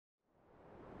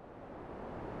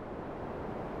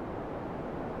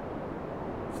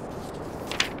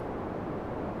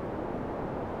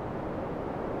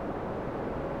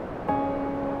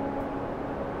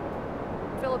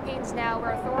Philippines now,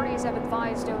 where authorities have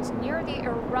advised those near the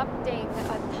erupting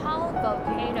Taal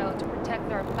Volcano to protect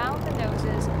their mouth and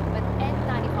noses with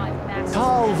N95 masks.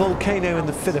 Taal Volcano in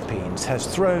the Philippines has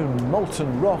thrown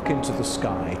molten rock into the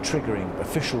sky, triggering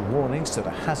official warnings to the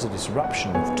hazardous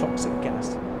eruption of toxic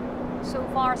gas. So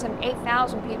far, some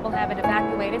 8,000 people have been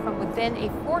evacuated from within a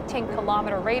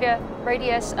 14-kilometer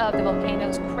radius of the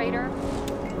volcano's crater.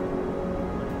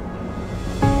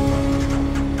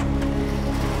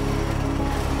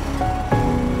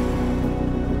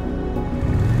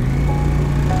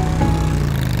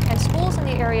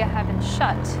 Area have been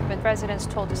shut, with residents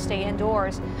told to stay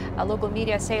indoors. Local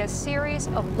media say a series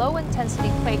of low-intensity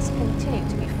quakes continue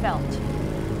to be felt.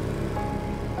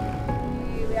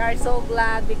 We are so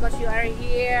glad because you are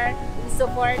here. We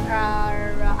support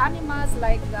our animals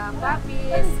like the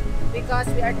puppies because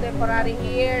we are temporary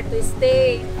here to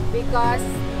stay because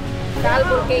Taal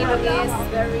Volcano is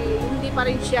hindi pa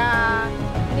rin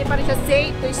siya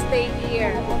safe to stay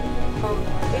here.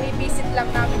 Binibisit lang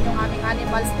namin yung aming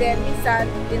animals din. Minsan,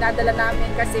 dinadala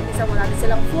namin kasi minsan wala na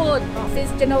silang food.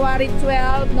 Since January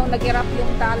 12, nung nag-erupt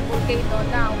yung Taal Volcano,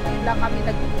 now, ngayon lang kami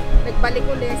nagbalik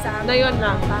ulit sa aming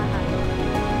bahay.